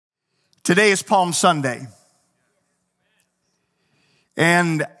Today is Palm Sunday.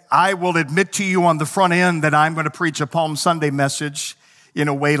 And I will admit to you on the front end that I'm going to preach a Palm Sunday message in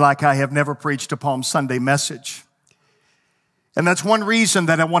a way like I have never preached a Palm Sunday message. And that's one reason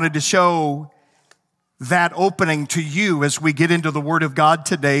that I wanted to show that opening to you as we get into the Word of God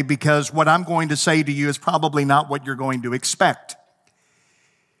today, because what I'm going to say to you is probably not what you're going to expect.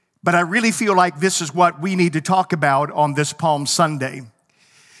 But I really feel like this is what we need to talk about on this Palm Sunday.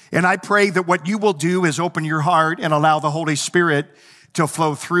 And I pray that what you will do is open your heart and allow the Holy Spirit to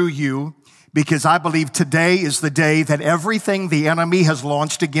flow through you, because I believe today is the day that everything the enemy has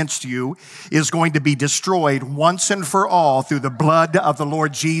launched against you is going to be destroyed once and for all through the blood of the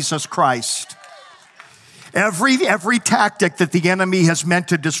Lord Jesus Christ. Every tactic that the enemy has meant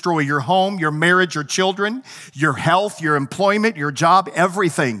to destroy your home, your marriage, your children, your health, your employment, your job,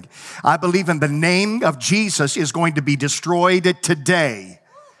 everything, I believe in the name of Jesus is going to be destroyed today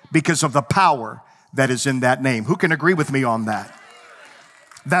because of the power that is in that name. Who can agree with me on that?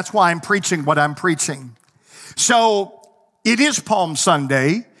 That's why I'm preaching what I'm preaching. So it is Palm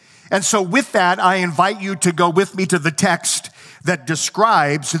Sunday. And so with that, I invite you to go with me to the text that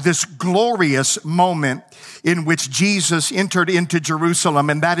describes this glorious moment in which Jesus entered into Jerusalem.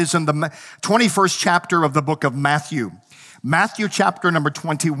 And that is in the 21st chapter of the book of Matthew. Matthew chapter number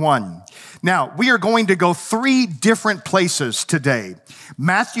 21. Now, we are going to go three different places today.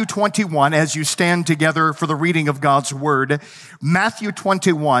 Matthew 21, as you stand together for the reading of God's word. Matthew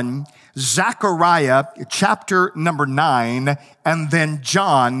 21, Zechariah chapter number 9, and then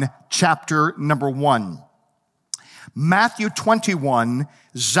John chapter number 1. Matthew 21,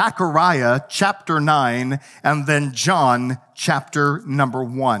 Zechariah chapter 9, and then John chapter number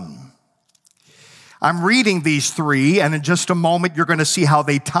 1. I'm reading these three, and in just a moment, you're going to see how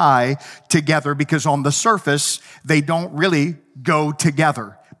they tie together, because on the surface, they don't really go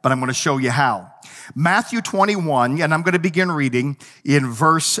together, but I'm going to show you how. Matthew 21, and I'm going to begin reading in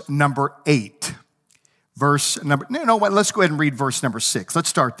verse number 8. Let's go ahead and read verse number 6. Let's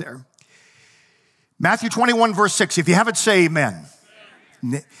start there. Matthew 21, verse 6. If you have it, say amen.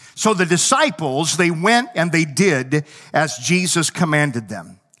 So the disciples, they went and they did as Jesus commanded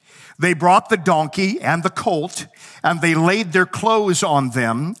them. They brought the donkey and the colt, and they laid their clothes on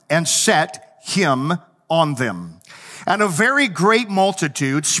them and set him on them. And a very great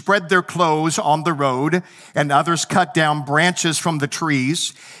multitude spread their clothes on the road, and others cut down branches from the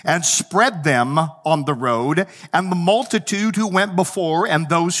trees and spread them on the road. And the multitude who went before and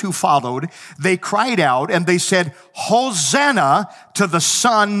those who followed, they cried out and they said, Hosanna to the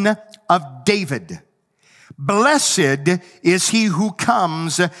Son of David. Blessed is he who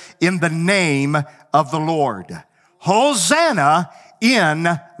comes in the name of the Lord. Hosanna in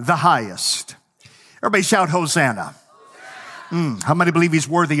the highest. Everybody shout Hosanna. How many believe he's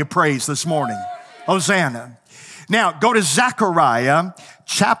worthy of praise this morning? Hosanna. Now, go to Zechariah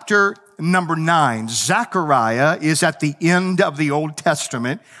chapter number 9. Zechariah is at the end of the Old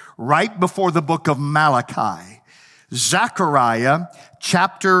Testament, right before the book of Malachi. Zechariah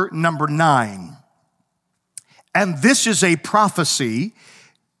chapter number 9. And this is a prophecy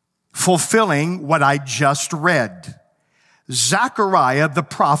fulfilling what I just read. Zechariah, the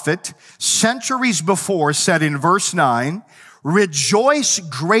prophet, centuries before said in verse 9, Rejoice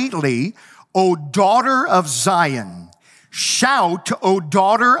greatly, O daughter of Zion. Shout, O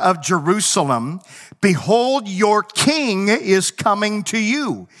daughter of Jerusalem. Behold, your king is coming to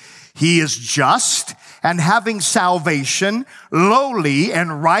you. He is just and having salvation, lowly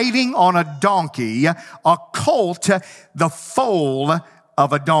and riding on a donkey, a colt, the foal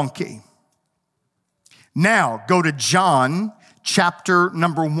of a donkey. Now, go to John chapter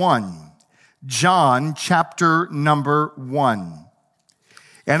number 1. John chapter number 1.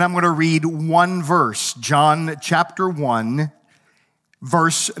 And I'm going to read one verse. John chapter 1,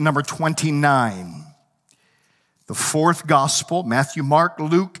 verse number 29. The fourth gospel, Matthew, Mark,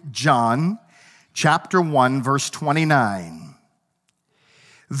 Luke, John, chapter 1, verse 29.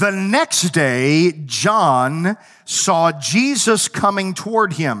 The next day, John saw Jesus coming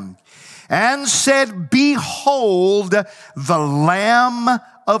toward him and said, Behold, the Lamb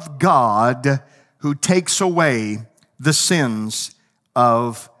of God who takes away the sins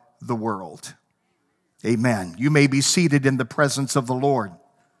of the world. Amen. You may be seated in the presence of the Lord.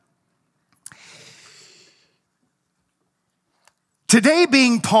 Today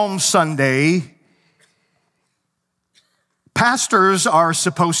being Palm Sunday, pastors are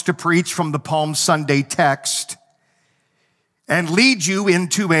supposed to preach from the Palm Sunday text and lead you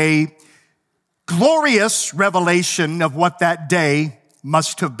into a glorious revelation of what that day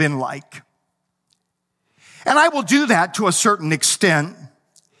must have been like. And I will do that to a certain extent.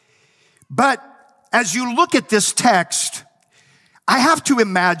 But as you look at this text, I have to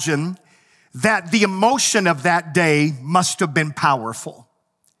imagine that the emotion of that day must have been powerful.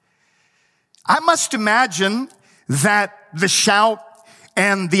 I must imagine that the shout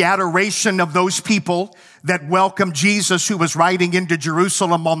and the adoration of those people that welcomed Jesus, who was riding into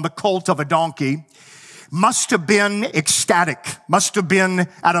Jerusalem on the colt of a donkey, must have been ecstatic, must have been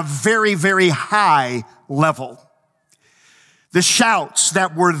at a very, very high level. The shouts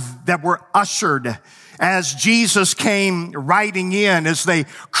that were ushered as Jesus came riding in, as they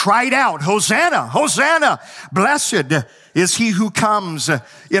cried out, "Hosanna, Hosanna, blessed is he who comes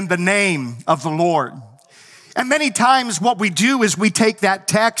in the name of the Lord." And many times what we do is we take that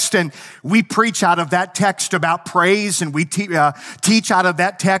text and we preach out of that text about praise, and we teach out of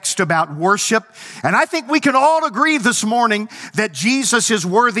that text about worship. And I think we can all agree this morning that Jesus is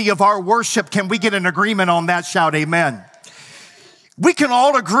worthy of our worship. Can we get an agreement on that? Shout amen. We can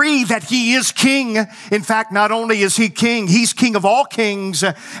all agree that he is king. In fact, not only is he king, he's king of all kings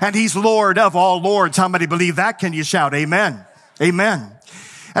and he's Lord of all lords. How many believe that? Can you shout amen? Amen.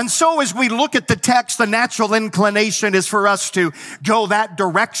 And so as we look at the text, the natural inclination is for us to go that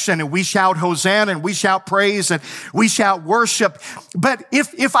direction, and we shout Hosanna, and we shout praise, and we shout worship. But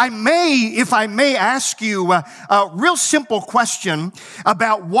if I may ask you a real simple question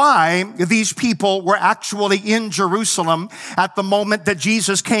about why these people were actually in Jerusalem at the moment that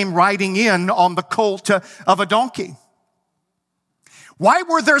Jesus came riding in on the colt of a donkey. Why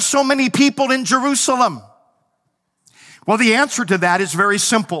were there so many people in Jerusalem? Well, the answer to that is very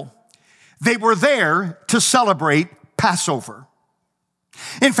simple. They were there to celebrate Passover.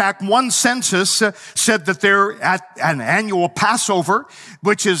 In fact, one census said that they're at an annual Passover,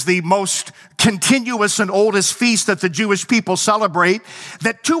 which is the most continuous and oldest feast that the Jewish people celebrate,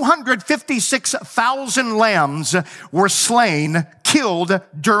 that 256,000 lambs were slain, killed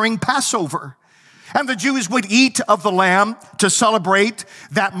during Passover. And the Jews would eat of the lamb to celebrate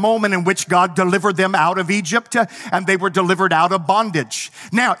that moment in which God delivered them out of Egypt, and they were delivered out of bondage.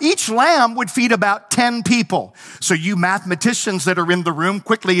 Now, each lamb would feed about 10 people. So you mathematicians that are in the room,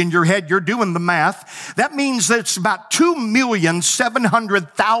 quickly in your head, you're doing the math. That means that it's about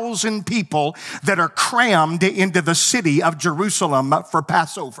 2,700,000 people that are crammed into the city of Jerusalem for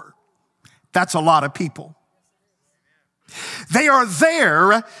Passover. That's a lot of people. They are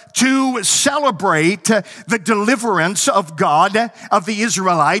there to celebrate the deliverance of God, of the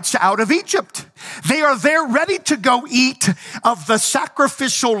Israelites out of Egypt. They are there ready to go eat of the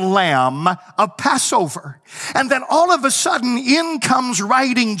sacrificial lamb of Passover. And then all of a sudden in comes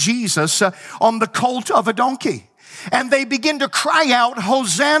riding Jesus on the colt of a donkey. And they begin to cry out,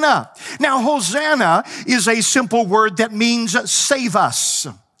 Hosanna. Now, Hosanna is a simple word that means save us.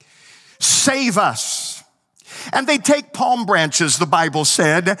 Save us. And they take palm branches, the Bible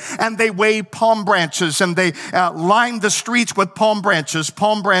said, and they wave palm branches, and they line the streets with palm branches.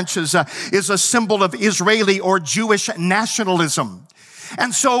 Palm branches is a symbol of Israeli or Jewish nationalism.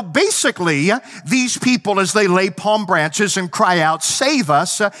 And so basically, these people, as they lay palm branches and cry out, save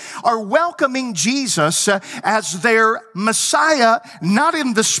us, are welcoming Jesus as their Messiah, not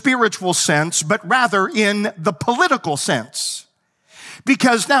in the spiritual sense, but rather in the political sense.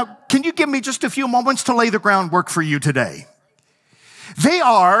 Because now, can you give me just a few moments to lay the groundwork for you today? They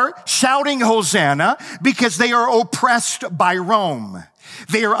are shouting Hosanna because they are oppressed by Rome.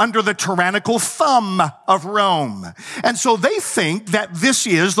 They are under the tyrannical thumb of Rome. And so they think that this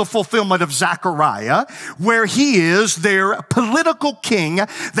is the fulfillment of Zechariah, where he is their political king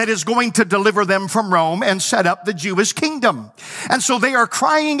that is going to deliver them from Rome and set up the Jewish kingdom. And so they are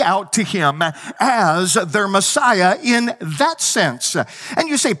crying out to him as their Messiah in that sense. And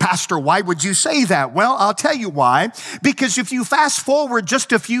you say, Pastor, why would you say that? Well, I'll tell you why. Because if you fast forward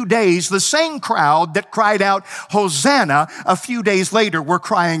just a few days, the same crowd that cried out Hosanna a few days later were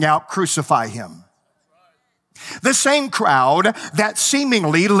crying out, crucify him. The same crowd that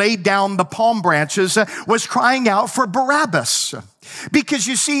seemingly laid down the palm branches was crying out for Barabbas. Because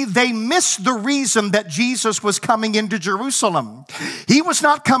you see, they missed the reason that Jesus was coming into Jerusalem. He was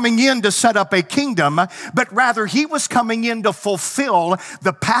not coming in to set up a kingdom, but rather he was coming in to fulfill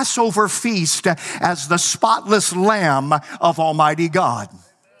the Passover feast as the spotless Lamb of Almighty God.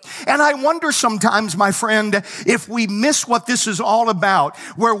 And I wonder sometimes, my friend, if we miss what this is all about,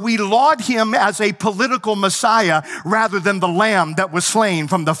 where we laud him as a political Messiah rather than the Lamb that was slain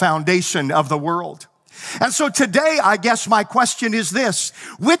from the foundation of the world. And so today, I guess my question is this: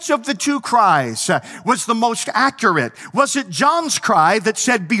 which of the two cries was the most accurate? Was it John's cry that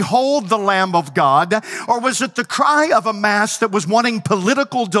said, "Behold the Lamb of God," or was it the cry of a mass that was wanting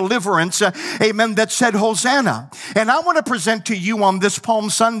political deliverance, amen, that said, "Hosanna"? And I want to present to you on this Palm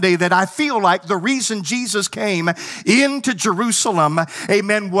Sunday that I feel like the reason Jesus came into Jerusalem,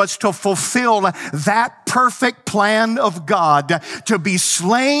 amen, was to fulfill that perfect plan of God, to be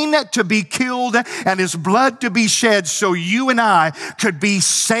slain, to be killed, and his blood to be shed so you and I could be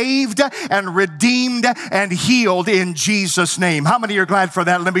saved and redeemed and healed in Jesus' name. How many are glad for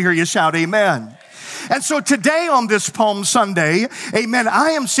that? Let me hear you shout amen. And so today on this Palm Sunday, amen,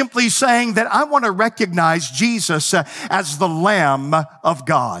 I am simply saying that I want to recognize Jesus as the Lamb of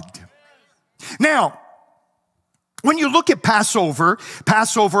God. Now, when you look at Passover,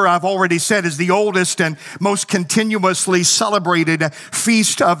 I've already said, is the oldest and most continuously celebrated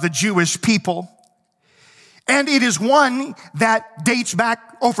feast of the Jewish people. And it is one that dates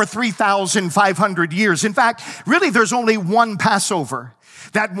back over 3,500 years. In fact, really, there's only one Passover.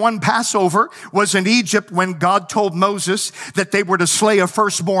 That one Passover was in Egypt when God told Moses that they were to slay a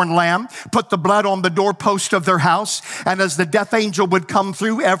firstborn lamb, put the blood on the doorpost of their house, and as the death angel would come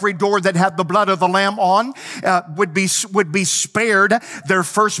through, every door that had the blood of the lamb on would be spared. Their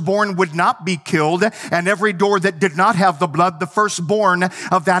firstborn would not be killed, and every door that did not have the blood, the firstborn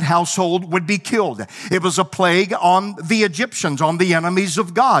of that household would be killed. It was a plague on the Egyptians, on the enemies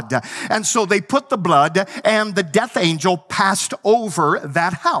of God. And so they put the blood, and the death angel passed over that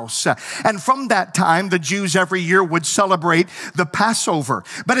house. And from that time, the Jews every year would celebrate the Passover.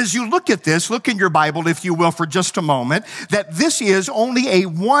 But as you look at this, look in your Bible, if you will, for just a moment, that this is only a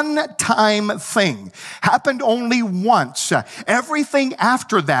one-time thing. Happened only once. Everything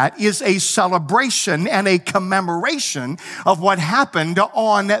after that is a celebration and a commemoration of what happened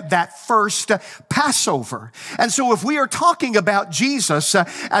on that first Passover. And so if we are talking about Jesus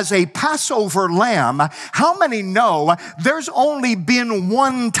as a Passover lamb, how many know there's only been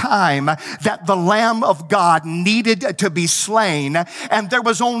one time that the Lamb of God needed to be slain, and there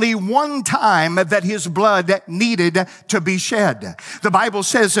was only one time that his blood needed to be shed. The Bible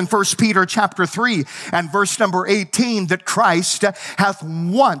says in 1 Peter chapter 3 and verse number 18 that Christ hath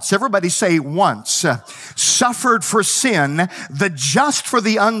once, everybody say once, suffered for sin, the just for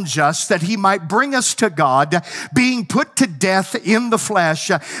the unjust, that he might bring us to God, being put to death in the flesh,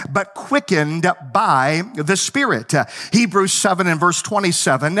 but quickened by the Spirit. Hebrews 7 and verse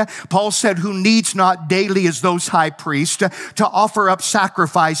 27, Paul said, who needs not daily as those high priests to offer up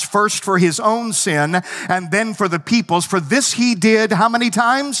sacrifice first for his own sin and then for the people's. For this he did how many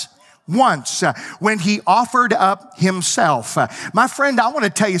times? Once, when he offered up himself. My friend, I want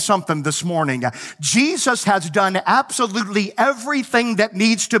to tell you something this morning. Jesus has done absolutely everything that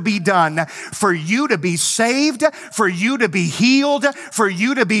needs to be done for you to be saved, for you to be healed, for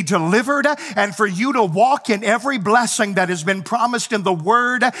you to be delivered, and for you to walk in every blessing that has been promised in the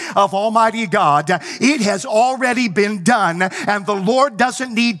word of Almighty God. It has already been done, and the Lord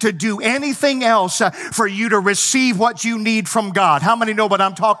doesn't need to do anything else for you to receive what you need from God. How many know what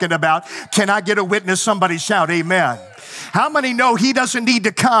I'm talking about? Can I get a witness? Somebody shout amen. How many know he doesn't need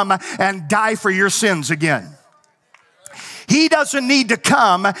to come and die for your sins again? He doesn't need to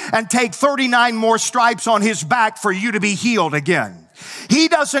come and take 39 more stripes on his back for you to be healed again. He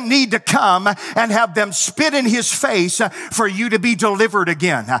doesn't need to come and have them spit in his face for you to be delivered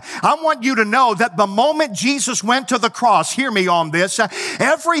again. I want you to know that the moment Jesus went to the cross, hear me on this,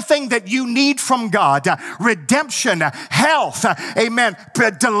 everything that you need from God, redemption, health, amen,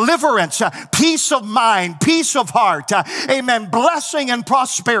 deliverance, peace of mind, peace of heart, amen, blessing and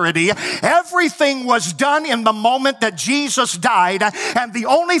prosperity, everything was done in the moment that Jesus died, and the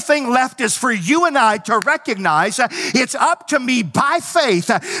only thing left is for you and I to recognize it's up to me by faith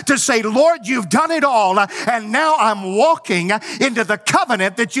to say, Lord, you've done it all, and now I'm walking into the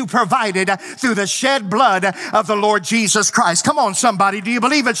covenant that you provided through the shed blood of the Lord Jesus Christ. Come on, somebody. Do you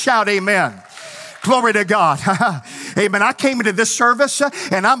believe it? Shout amen. Glory to God. Amen. I came into this service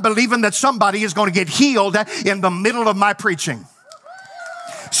and I'm believing that somebody is going to get healed in the middle of my preaching.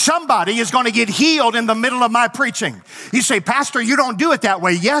 Somebody is going to get healed in the middle of my preaching. You say, Pastor, you don't do it that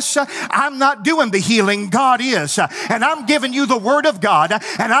way. Yes, I'm not doing the healing. God is. And I'm giving you the word of God.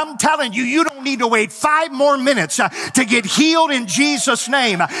 And I'm telling you, you don't need to wait 5 more minutes to get healed in Jesus'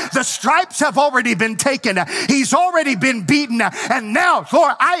 name. The stripes have already been taken. He's already been beaten. And now,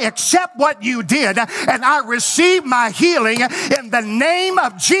 Lord, I accept what you did and I receive my healing in the name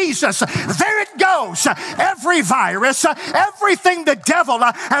of Jesus. There it goes. Every virus, everything the devil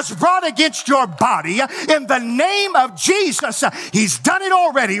has brought against your body, in the name of Jesus, he's done it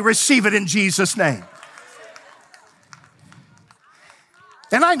already. Receive it in Jesus' name.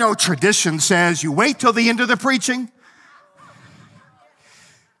 And I know tradition says you wait till the end of the preaching,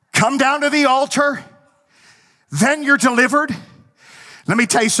 come down to the altar, then you're delivered. Let me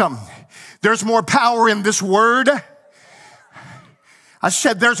tell you something. There's more power in this word. I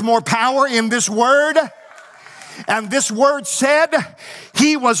said there's more power in this word. And this word said,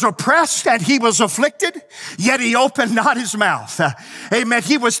 he was oppressed and he was afflicted, yet he opened not his mouth. Amen.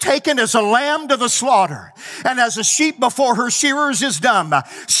 He was taken as a lamb to the slaughter, and as a sheep before her shearers is dumb,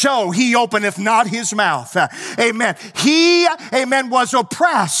 so he openeth not his mouth. Amen. He, amen, was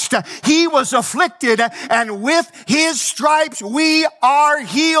oppressed. He was afflicted, and with his stripes we are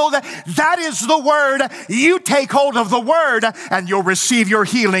healed. That is the word. You take hold of the word and you'll receive your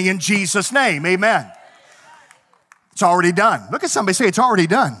healing in Jesus' name. Amen. It's already done. Look at somebody, say, it's already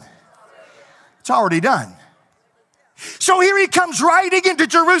done. It's already done. So here he comes riding into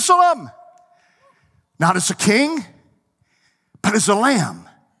Jerusalem, not as a king, but as a lamb.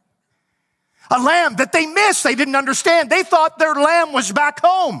 A lamb that they missed. They didn't understand. They thought their lamb was back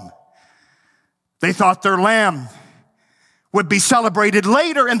home. They thought their lamb would be celebrated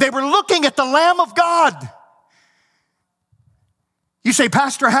later, and they were looking at the Lamb of God. You say,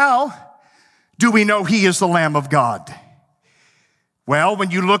 Pastor, how do we know he is the Lamb of God? Well,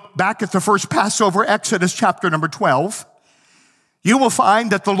 when you look back at the first Passover, Exodus chapter number 12, you will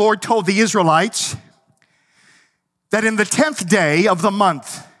find that the Lord told the Israelites that in the 10th day of the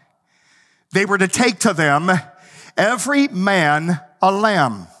month, they were to take to them every man a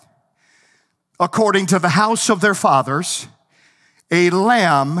lamb, according to the house of their fathers, a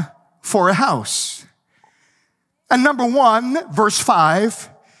lamb for a house. And number 1, verse 5,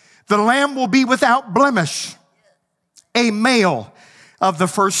 the lamb will be without blemish, a male of the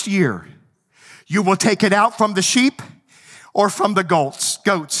first year. You will take it out from the sheep or from the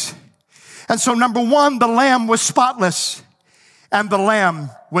goats. And so number 1, the lamb was spotless and the lamb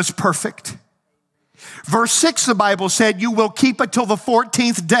was perfect. Verse 6, the Bible said, you will keep it till the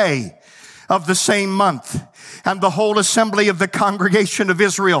 14th day of the same month, and the whole assembly of the congregation of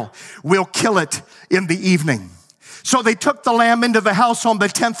Israel will kill it in the evening. So they took the lamb into the house on the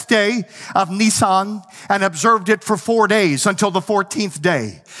 10th day of Nisan and observed it for 4 days until the 14th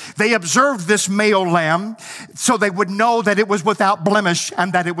day. They observed this male lamb so they would know that it was without blemish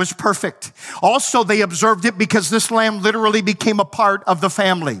and that it was perfect. Also, they observed it because this lamb literally became a part of the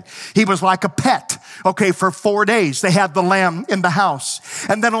family. He was like a pet. Okay, for 4 days, they had the lamb in the house.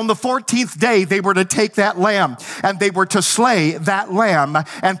 And then on the 14th day, they were to take that lamb and they were to slay that lamb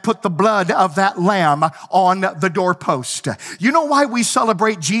and put the blood of that lamb on the doorpost. You know why we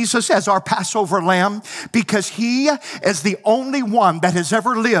celebrate Jesus as our Passover lamb? Because he is the only one that has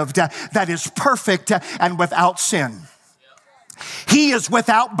ever lived that is perfect and without sin. He is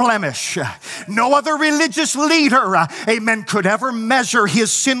without blemish. No other religious leader, amen, could ever measure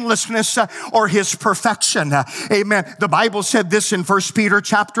his sinlessness or his perfection. Amen. The Bible said this in 1 Peter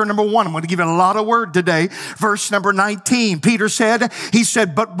chapter number 1. I'm going to give you a lot of word today. Verse number 19. Peter said, he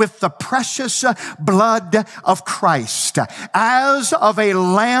said, but with the precious blood of Christ, as of a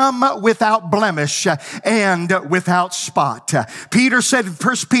lamb without blemish and without spot. Peter said in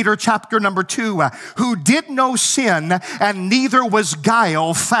 1 Peter chapter number 2, who did no sin and neither was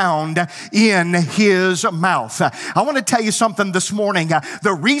guile found in his mouth. I want to tell you something this morning.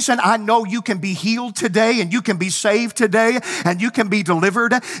 The reason I know you can be healed today and you can be saved today and you can be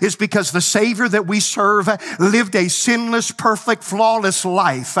delivered is because the Savior that we serve lived a sinless, perfect, flawless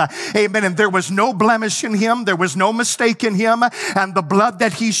life. Amen. And there was no blemish in him. There was no mistake in him. And the blood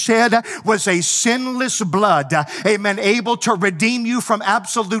that he shed was a sinless blood. Amen. Able to redeem you from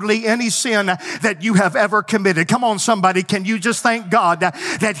absolutely any sin that you have ever committed. Come on, somebody. Can you just thank God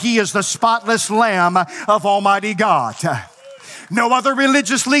that he is the spotless Lamb of Almighty God? No other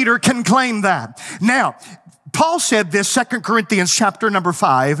religious leader can claim that. Now, Paul said this, 2 Corinthians chapter number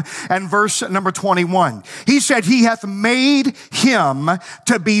 5 and verse number 21. He said, he hath made him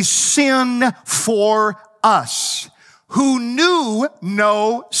to be sin for us, who knew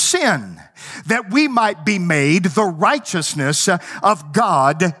no sin, that we might be made the righteousness of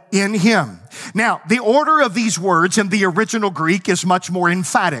God in him. Now, the order of these words in the original Greek is much more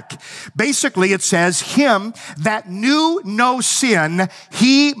emphatic. Basically, it says, him that knew no sin,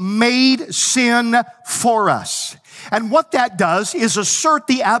 he made sin for us. And what that does is assert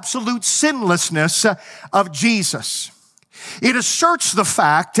the absolute sinlessness of Jesus. It asserts the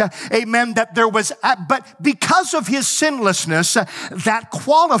fact, amen, that there was, but because of his sinlessness, that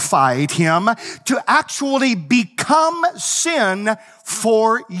qualified him to actually become sin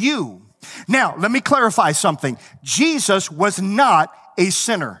for you. Now, let me clarify something. Jesus was not a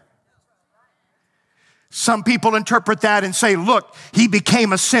sinner. Some people interpret that and say, look, he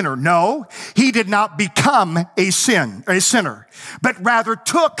became a sinner. No, he did not become a sinner, but rather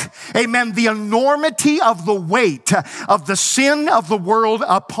took, amen, the enormity of the weight of the sin of the world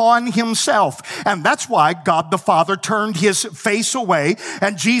upon himself. And that's why God the Father turned his face away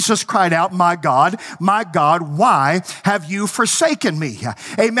and Jesus cried out, my God, why have you forsaken me?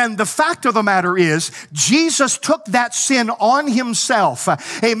 Amen. The fact of the matter is, Jesus took that sin on himself.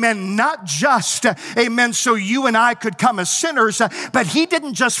 Amen. Not just, amen, so you and I could come as sinners, but he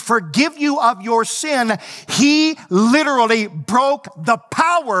didn't just forgive you of your sin. He literally broke the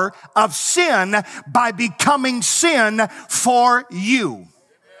power of sin by becoming sin for you.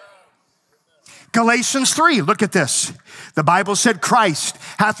 Galatians 3, look at this. The Bible said Christ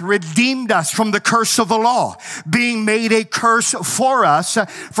hath redeemed us from the curse of the law, being made a curse for us,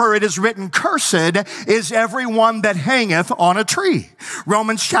 for it is written, cursed is everyone that hangeth on a tree.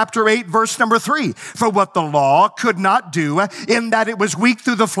 Romans chapter 8, verse number 3. For what the law could not do, in that it was weak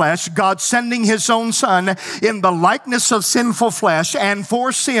through the flesh, God sending his own son in the likeness of sinful flesh, and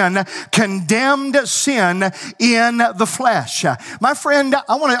for sin, condemned sin in the flesh. My friend,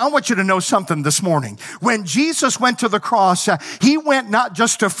 I want you to know something this morning. When Jesus went to the cross, he went not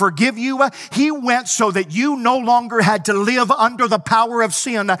just to forgive you, he went so that you no longer had to live under the power of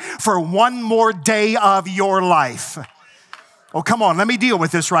sin for one more day of your life. Oh, come on, let me deal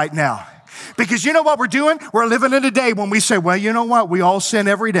with this right now. Because you know what we're doing? We're living in a day when we say, well, you know what? We all sin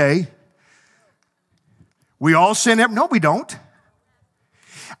every day. We all sin no, we don't.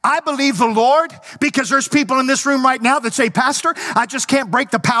 I believe the Lord, because there's people in this room right now that say, Pastor, I just can't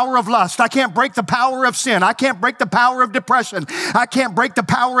break the power of lust. I can't break the power of sin. I can't break the power of depression. I can't break the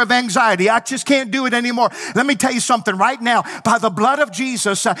power of anxiety. I just can't do it anymore. Let me tell you something right now. By the blood of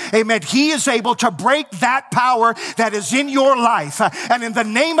Jesus, amen, he is able to break that power that is in your life. And in the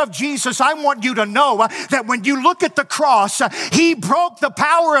name of Jesus, I want you to know that when you look at the cross, he broke the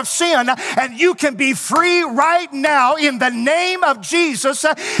power of sin, and you can be free right now in the name of Jesus.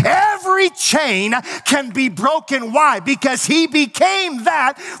 Every chain can be broken. Why? Because he became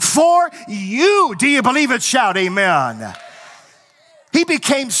that for you. Do you believe it? Shout amen. He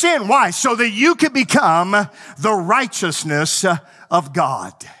became sin. Why? So that you could become the righteousness of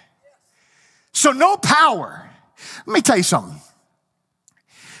God. So no power. Let me tell you something.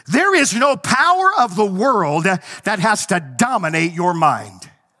 There is no power of the world that has to dominate your mind.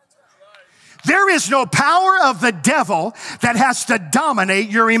 There is no power of the devil that has to dominate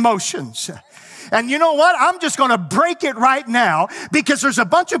your emotions. And you know what? I'm just going to break it right now, because there's a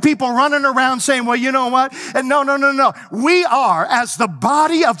bunch of people running around saying, well, you know what? And no. We are, as the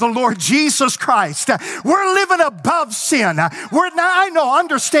body of the Lord Jesus Christ, we're living above sin.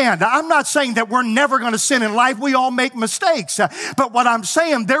 Understand. I'm not saying that we're never going to sin in life. We all make mistakes. But what I'm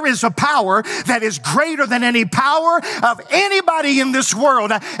saying, there is a power that is greater than any power of anybody in this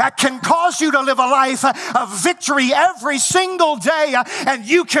world that can cause you to live a life of victory every single day, and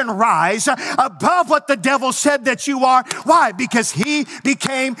you can rise above what the devil said that you are. Why? Because he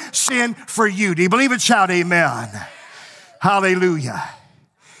became sin for you. Do you believe it? Shout amen. Hallelujah.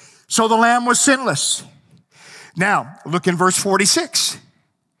 So the lamb was sinless. Now, look in verse 46.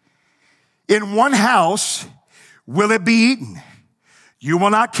 In one house will it be eaten. You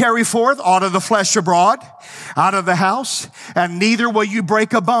will not carry forth aught of the flesh abroad out of the house, and neither will you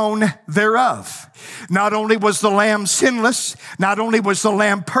break a bone thereof. Not only was the lamb sinless, not only was the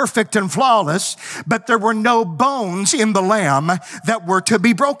lamb perfect and flawless, but there were no bones in the lamb that were to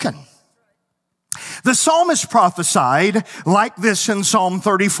be broken. The psalmist prophesied like this in Psalm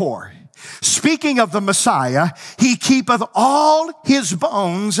 34. Speaking of the Messiah, he keepeth all his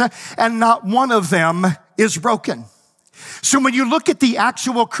bones, and not one of them is broken. So when you look at the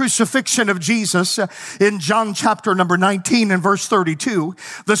actual crucifixion of Jesus in John chapter number 19 and verse 32,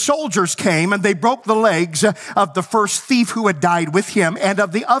 the soldiers came and they broke the legs of the first thief who had died with him and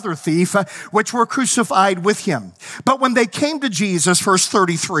of the other thief which were crucified with him. But when they came to Jesus, verse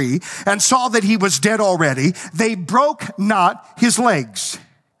 33, and saw that he was dead already, they broke not his legs.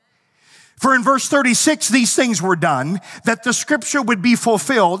 For in verse 36, these things were done, that the scripture would be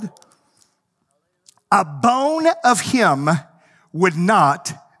fulfilled, a bone of him would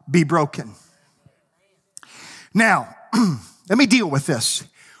not be broken. Now, let me deal with this.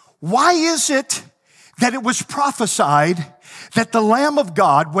 Why is it that it was prophesied that the Lamb of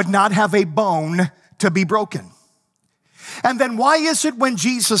God would not have a bone to be broken? And then why is it when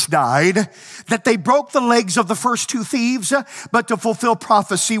Jesus died that they broke the legs of the first two thieves, but to fulfill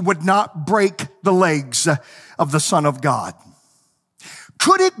prophecy would not break the legs of the Son of God?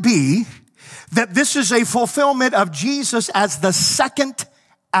 Could it be that this is a fulfillment of Jesus as the second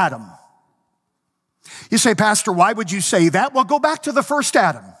Adam? You say, Pastor, why would you say that? Well, go back to the first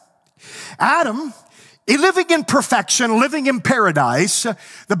Adam. Adam, living in perfection, living in paradise,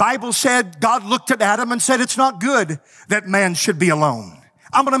 the Bible said God looked at Adam and said, it's not good that man should be alone.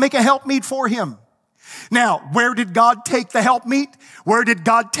 I'm going to make a helpmeet for him. Now, where did God take the helpmeet? Where did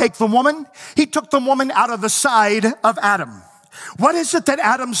God take the woman? He took the woman out of the side of Adam. What is it that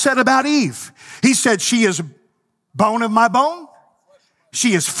Adam said about Eve? He said, she is bone of my bone.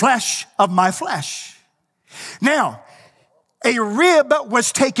 She is flesh of my flesh. Now, a rib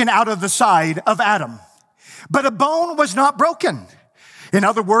was taken out of the side of Adam, but a bone was not broken. In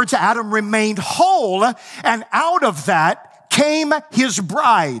other words, Adam remained whole, and out of that came his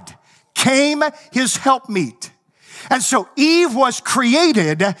bride, came his helpmeet. And so Eve was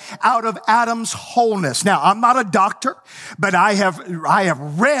created out of Adam's wholeness. Now, I'm not a doctor, but I have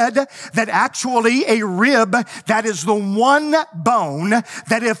read that actually a rib, that is the one bone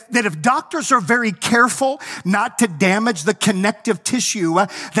that if doctors are very careful not to damage the connective tissue,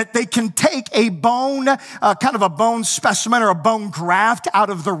 that they can take a bone, kind of a bone specimen or a bone graft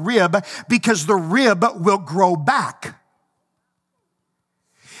out of the rib, because the rib will grow back.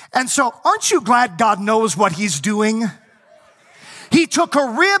 And so, aren't you glad God knows what he's doing? He took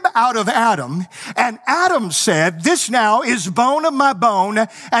a rib out of Adam, and Adam said, this now is bone of my bone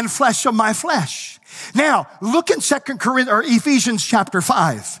and flesh of my flesh. Now, look in Ephesians chapter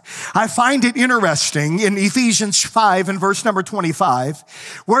 5. I find it interesting in Ephesians 5 and verse number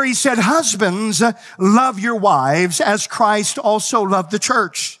 25, where he said, husbands, love your wives as Christ also loved the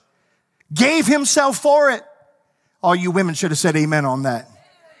church, gave himself for it. All you women should have said amen on that.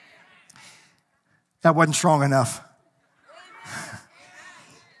 That wasn't strong enough.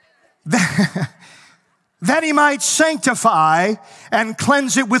 That he might sanctify and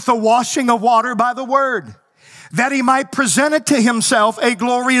cleanse it with the washing of water by the word, that he might present it to himself a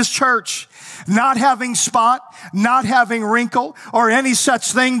glorious church, not having spot, not having wrinkle, or any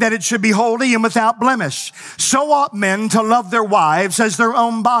such thing, that it should be holy and without blemish. So ought men to love their wives as their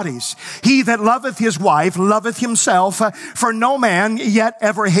own bodies. He that loveth his wife loveth himself, for no man yet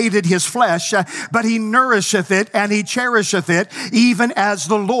ever hated his flesh, but he nourisheth it and he cherisheth it, even as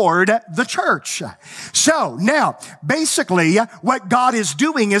the Lord the church. So now, basically, what God is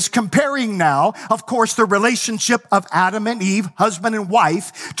doing is comparing now, of course, the relationship of Adam and Eve, husband and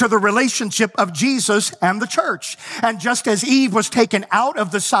wife, to the relationship of Jesus and the church. And just as Eve was taken out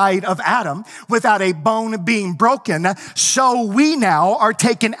of the side of Adam without a bone being broken, so we now are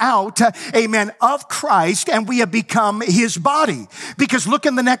taken out, amen, of Christ, and we have become his body. Because look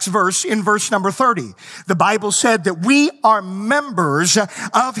in the next verse, in verse number 30. The Bible said that we are members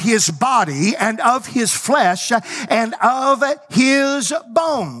of his body and of his flesh and of his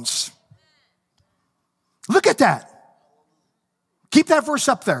bones. Look at that. Keep that verse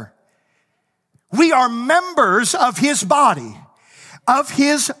up there. We are members of his body, of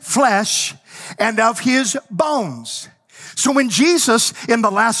his flesh, and of his bones. So when Jesus in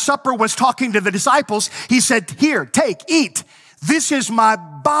the Last Supper was talking to the disciples, he said, here, take, eat. This is my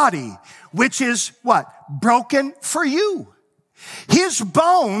body, which is what? Broken for you. His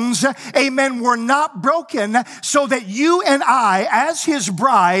bones, amen, were not broken so that you and I, as his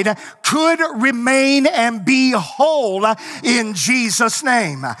bride, could remain and be whole in Jesus'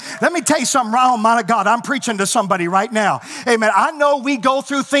 name. Let me tell you something, oh my God, I'm preaching to somebody right now. Amen. I know we go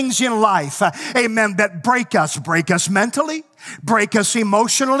through things in life, amen, that break us mentally, break us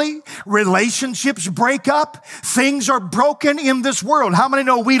emotionally, relationships break up. Things are broken in this world. How many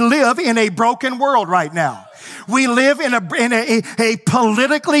know we live in a broken world right now? We live in a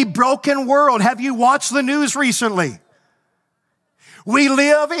politically broken world. Have you watched the news recently? We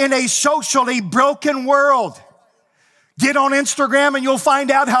live in a socially broken world. Get on Instagram and you'll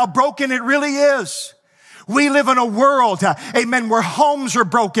find out how broken it really is. We live in a world, amen, where homes are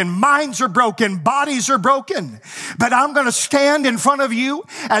broken, minds are broken, bodies are broken. But I'm going to stand in front of you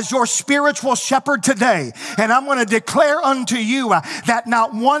as your spiritual shepherd today, and I'm going to declare unto you that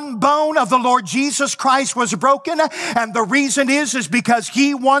not one bone of the Lord Jesus Christ was broken, and the reason is because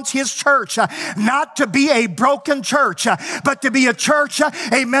he wants his church not to be a broken church, but to be a church,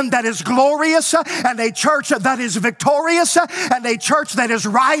 amen, that is glorious, and a church that is victorious, and a church that is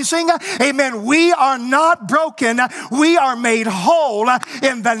rising. Amen. We are not broken. We are made whole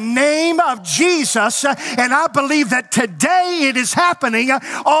in the name of Jesus. And I believe that today it is happening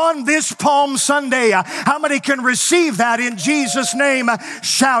on this Palm Sunday. How many can receive that in Jesus' name?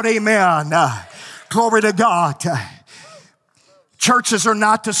 Shout amen. Glory to God. Churches are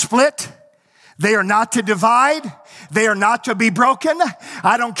not to split. They are not to divide. They are not to be broken.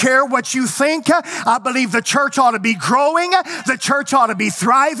 I don't care what you think. I believe the church ought to be growing. The church ought to be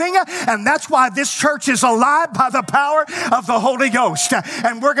thriving. And that's why this church is alive by the power of the Holy Ghost.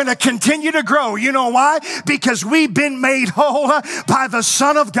 And we're going to continue to grow. You know why? Because we've been made whole by the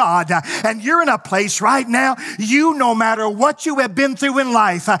Son of God. And you're in a place right now, no matter what you have been through in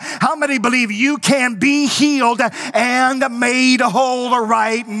life, how many believe you can be healed and made whole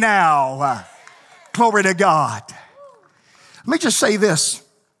right now? Glory to God. Let me just say this.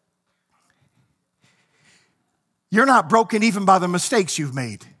 You're not broken even by the mistakes you've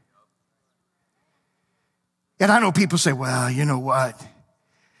made. And I know people say, well, you know what?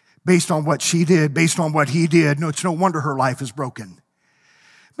 Based on what she did, based on what he did, no, it's no wonder her life is broken.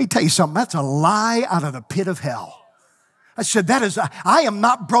 Let me tell you something. That's a lie out of the pit of hell. I said, I am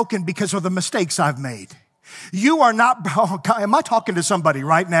not broken because of the mistakes I've made. You are not, am I talking to somebody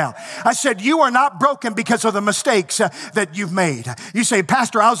right now? I said, you are not broken because of the mistakes that you've made. You say,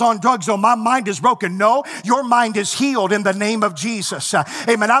 Pastor, I was on drugs, so my mind is broken. No, your mind is healed in the name of Jesus.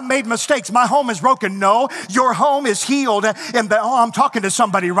 Amen. I've made mistakes. My home is broken. No, your home is healed I'm talking to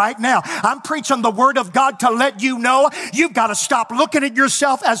somebody right now. I'm preaching the word of God to let you know you've got to stop looking at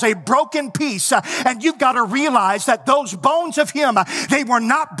yourself as a broken piece. And you've got to realize that those bones of him, they were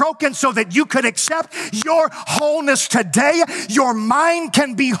not broken so that you could accept your wholeness today. Your mind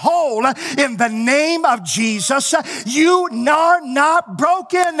can be whole in the name of Jesus. You are not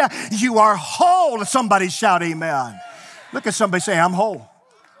broken. You are whole. Somebody shout amen. Look at somebody say, I'm whole.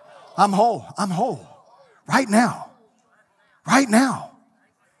 I'm whole. I'm whole. Right now. Right now.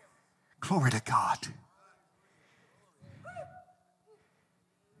 Glory to God.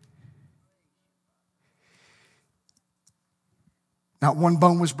 Not one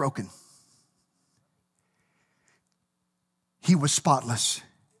bone was broken. He was spotless.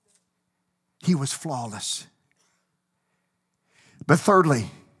 He was flawless. But thirdly,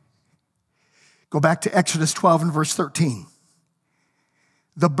 go back to Exodus 12 and verse 13.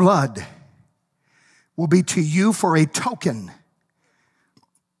 The blood will be to you for a token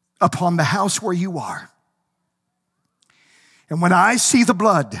upon the house where you are. And when I see the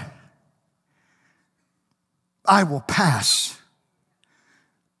blood, I will pass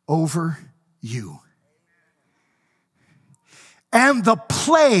over you. And the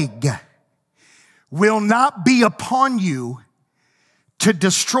plague will not be upon you to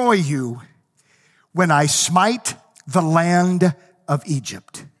destroy you when I smite the land of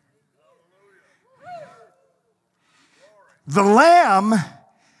Egypt. The Lamb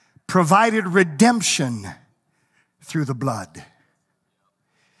provided redemption through the blood.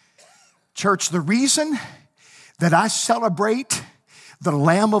 Church, the reason that I celebrate the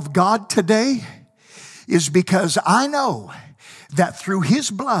Lamb of God today is because I know that through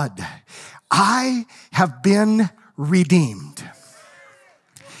his blood, I have been redeemed.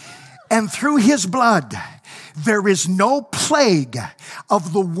 And through his blood, there is no plague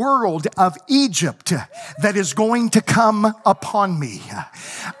of the world of Egypt that is going to come upon me.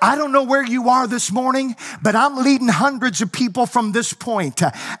 I don't know where you are this morning, but I'm leading hundreds of people from this point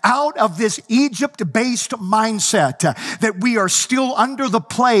out of this Egypt-based mindset that we are still under the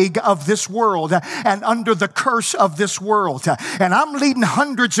plague of this world and under the curse of this world. And I'm leading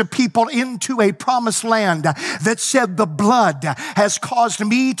hundreds of people into a promised land that said the blood has caused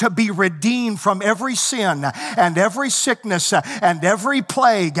me to be redeemed from every sin and every sickness and every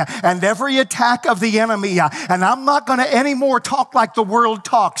plague and every attack of the enemy. And I'm not going to anymore talk like the world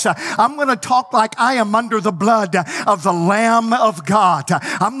talks. I'm going to talk like I am under the blood of the Lamb of God.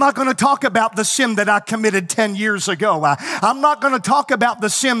 I'm not going to talk about the sin that I committed 10 years ago. I'm not going to talk about the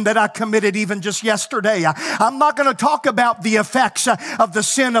sin that I committed even just yesterday. I'm not going to talk about the effects of the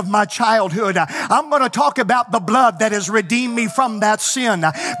sin of my childhood. I'm going to talk about the blood that has redeemed me from that sin.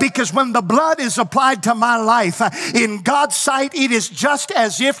 Because when the blood is applied to my life, in God's sight, it is just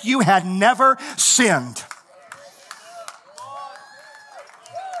as if you had never sinned.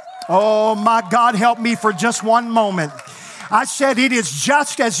 Oh my God, help me for just one moment. I said it is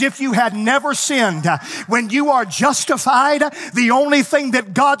just as if you had never sinned. When you are justified, the only thing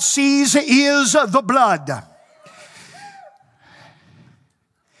that God sees is the blood.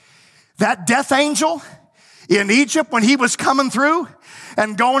 That death angel in Egypt, when he was coming through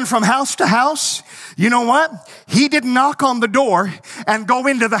and going from house to house, you know what? He didn't knock on the door and go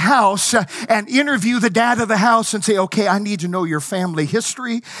into the house and interview the dad of the house and say, okay, I need to know your family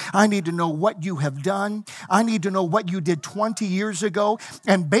history. I need to know what you have done. I need to know what you did 20 years ago.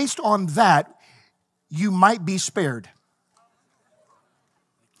 And based on that, you might be spared.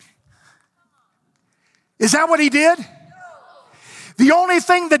 Is that what he did? The only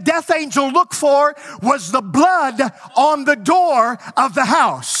thing the death angel looked for was the blood on the door of the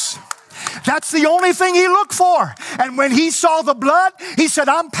house. That's the only thing he looked for. And when he saw the blood, he said,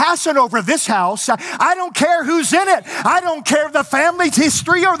 I'm passing over this house. I don't care who's in it. I don't care the family's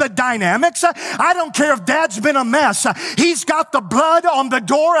history or the dynamics. I don't care if dad's been a mess. He's got the blood on the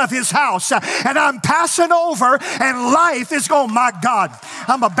door of his house. And I'm passing over, and life is going, my God,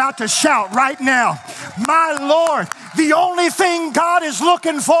 I'm about to shout right now. My Lord, the only thing God is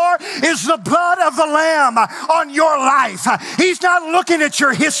looking for is the blood of the Lamb on your life. He's not looking at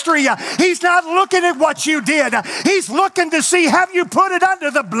your history. He's not looking at what you did. He's looking to see, have you put it under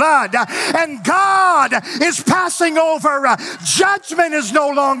the blood? And God is passing over. Judgment is no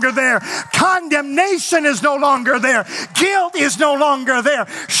longer there. Condemnation is no longer there. Guilt is no longer there.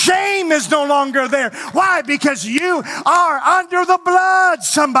 Shame is no longer there. Why? Because you are under the blood.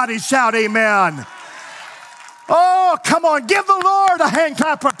 Somebody shout amen. Oh, come on. Give the Lord a hand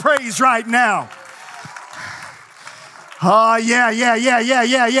clap of praise right now. Oh, yeah.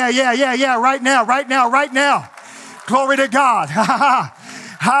 Right now. Glory to God.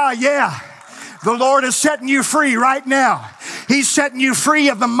 Yeah. The Lord is setting you free right now. He's setting you free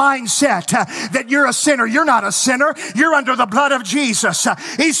of the mindset that you're a sinner. You're not a sinner. You're under the blood of Jesus.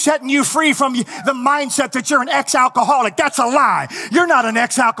 He's setting you free from the mindset that you're an ex-alcoholic. That's a lie. You're not an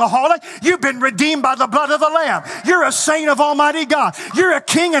ex-alcoholic. You've been redeemed by the blood of the Lamb. You're a saint of Almighty God. You're a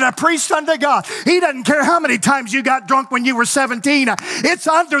king and a priest unto God. He doesn't care how many times you got drunk when you were 17. It's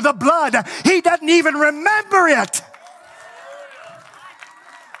under the blood. He doesn't even remember it.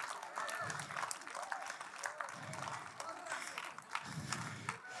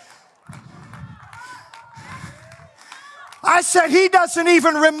 I said he doesn't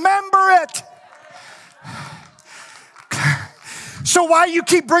even remember it. So why do you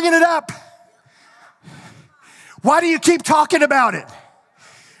keep bringing it up? Why do you keep talking about it?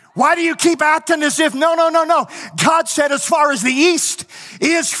 Why do you keep acting as if, no. God said as far as the east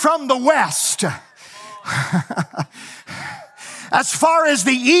is from the west. As far as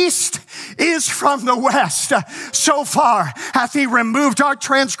the east is from the west, so far hath he removed our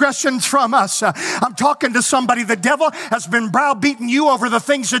transgressions from us. I'm talking to somebody. The devil has been browbeating you over the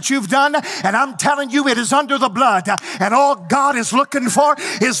things that you've done, and I'm telling you it is under the blood, and all God is looking for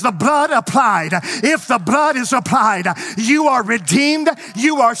is the blood applied. If the blood is applied, you are redeemed,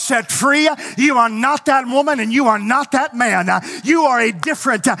 you are set free, you are not that woman and you are not that man. You are a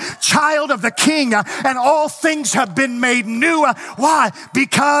different child of the King, and all things have been made new. Why?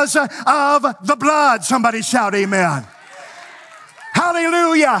 Because of the blood. Somebody shout amen.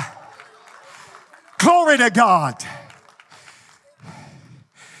 Hallelujah. Glory to God.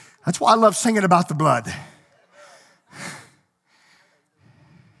 That's why I love singing about the blood.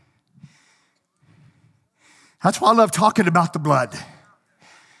 That's why I love talking about the blood.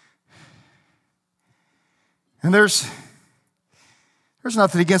 And there's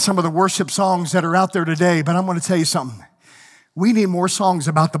nothing against some of the worship songs that are out there today, but I'm going to tell you something. We need more songs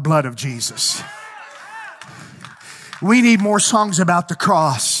about the blood of Jesus. We need more songs about the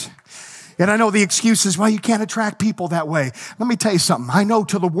cross. And I know the excuse is, well, you can't attract people that way. Let me tell you something. I know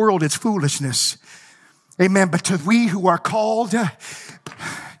to the world it's foolishness. Amen. But to we who are called,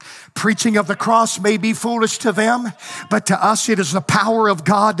 preaching of the cross may be foolish to them, but to us it is the power of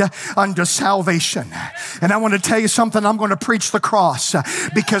God unto salvation. And I want to tell you something. I'm going to preach the cross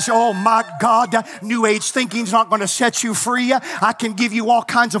because, oh my God, New Age thinking is not going to set you free. I can give you all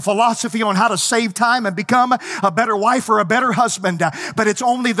kinds of philosophy on how to save time and become a better wife or a better husband, but it's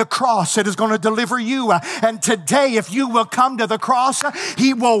only the cross that is going to deliver you. And today, if you will come to the cross,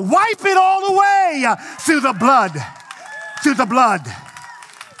 he will wipe it all away through the blood, through the blood.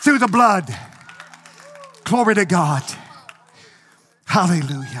 Through the blood. Glory to God.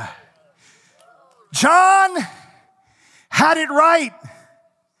 Hallelujah. John had it right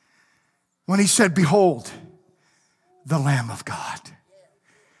when he said, behold, the Lamb of God.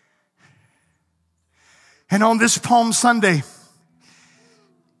 And on this Palm Sunday,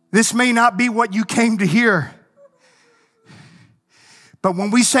 this may not be what you came to hear, but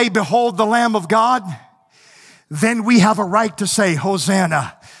when we say, behold, the Lamb of God, then we have a right to say,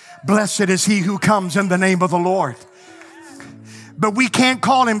 Hosanna. Blessed is he who comes in the name of the Lord. But we can't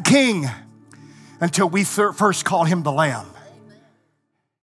call him king until we first call him the Lamb.